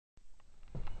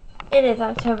It is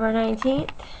October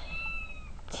 19th,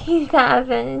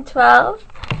 2012,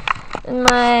 and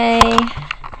my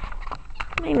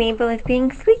Mabel is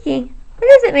being squeaky. What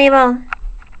is it, Mabel?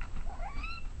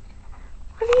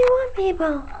 What do you want,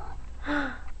 Mabel?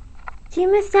 Do you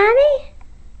miss Daddy?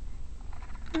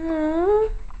 Aww.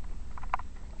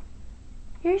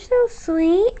 You're so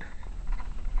sweet.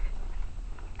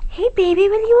 Hey, baby,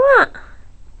 what do you want?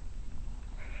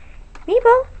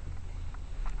 Mabel?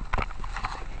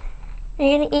 Are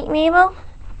you gonna eat, Mabel?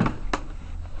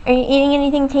 Are you eating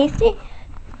anything tasty?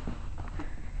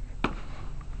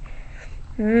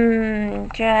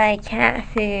 Dry cat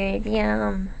food,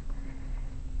 yum.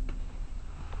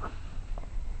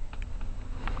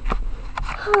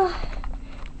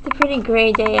 It's a pretty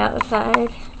gray day outside.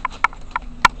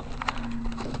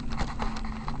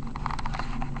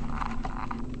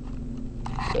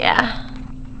 Yeah.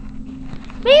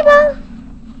 Mabel!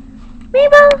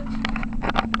 Mabel!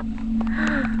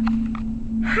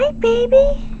 Hi,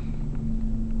 baby!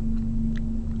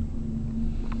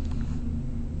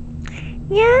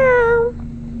 Meow!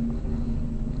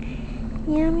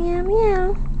 Meow, meow,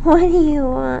 meow. What do you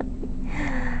want?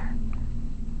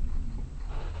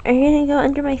 Are you gonna go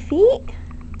under my feet?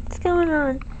 What's going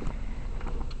on?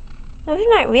 Those are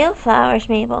not real flowers,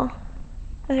 Mabel.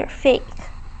 Those are fake.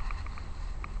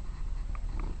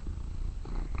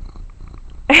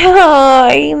 Oh,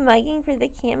 are you mugging for the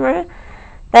camera?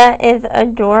 That is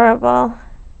adorable.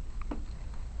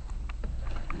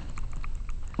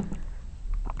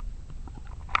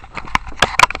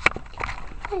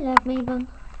 I love Mabel.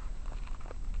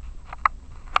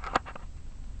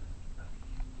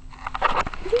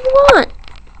 What do you want?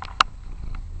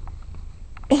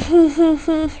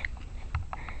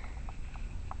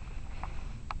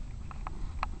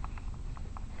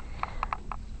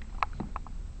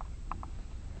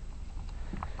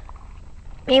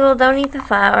 Mabel, don't eat the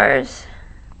flowers.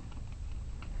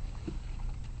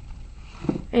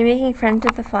 Are you making friends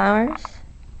with the flowers?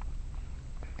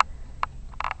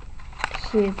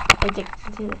 She's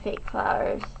addicted to the fake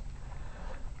flowers.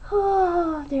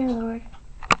 Oh, dear Lord.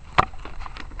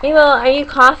 Mabel, are you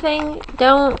coughing?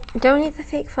 Don't eat the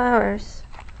fake flowers.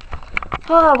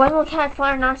 Oh, when will cats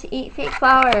learn not to eat fake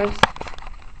flowers?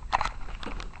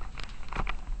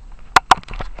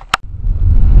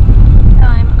 So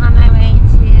I'm on my way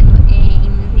to a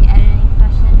movie editing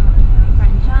session with my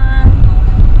friend John.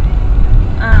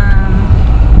 I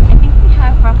think we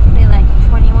have roughly like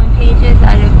 21 pages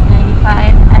out of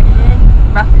 95 edited,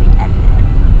 roughly edited.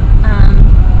 And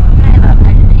I love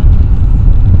editing.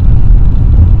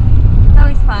 It's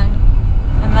always fun.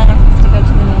 And then I'm supposed to go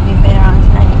to the movie later on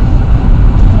tonight.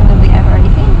 A movie I've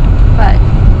already seen, but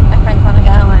my friends want to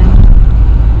go, and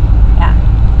yeah.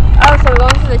 Oh, so we're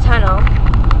going through the tunnel.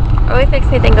 It always makes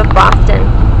me think of Boston.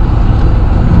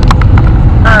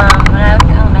 When I was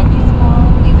in elementary school,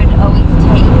 we would always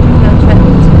take field trips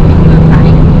to New York.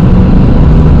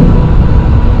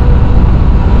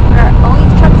 There are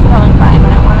always trucks going by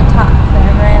when I want to talk, so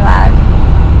they're very loud.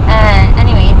 And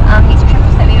anyways, on these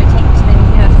trips that we would take to the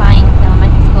Museum of Science in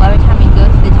elementary school, every time we go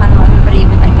through the tunnel, everybody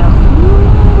would like go,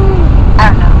 ooh.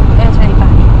 I don't know. It was really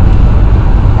funny.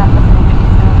 That wasn't a good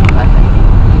use, it wasn't.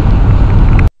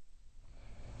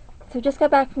 So we just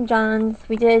got back from John's.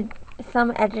 We did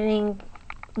some editing,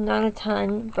 not a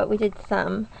ton, but we did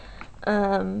some.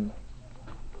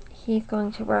 He's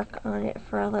going to work on it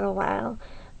for a little while.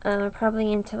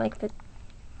 Probably into like the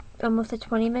almost a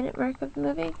 20-minute mark of the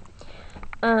movie.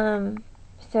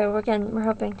 So we're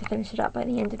hoping to finish it up by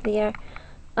the end of the year.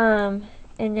 And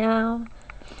now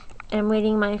I'm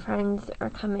waiting. My friends are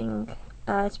coming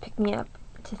to pick me up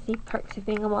to see Perks of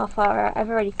Being a Wallflower. I've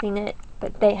already seen it,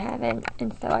 but they haven't,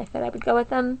 and so I said I would go with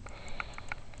them.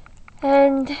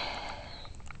 And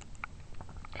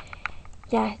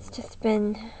yeah, it's just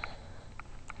been,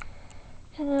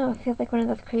 I don't know, it feels like one of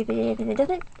those crazy days, and it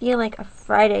doesn't feel like a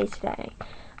Friday today.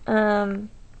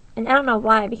 And I don't know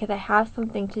why, because I have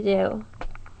something to do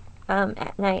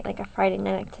at night, like a Friday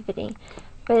night activity,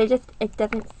 but it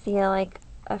doesn't feel like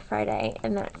a Friday,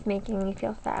 and that's making me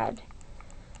feel sad.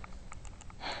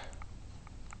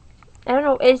 I don't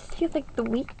know, it just feels like the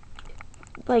week,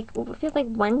 like, it feels like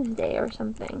Wednesday or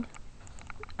something.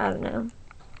 I don't know.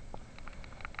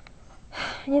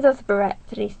 I need those barrettes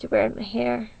that I used to wear in my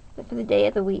hair for the day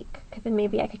of the week, because then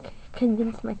maybe I could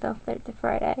convince myself that it's a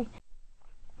Friday.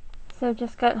 So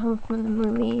just got home from the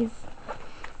movies.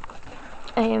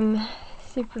 I am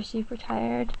super, super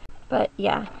tired. But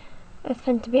yeah, it's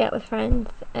fun to be out with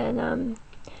friends, and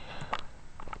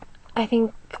I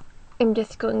think I'm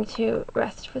just going to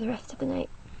rest for the rest of the night.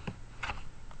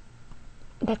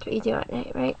 That's what you do at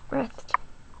night, right? Rest.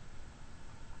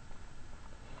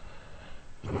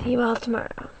 See you all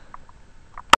tomorrow.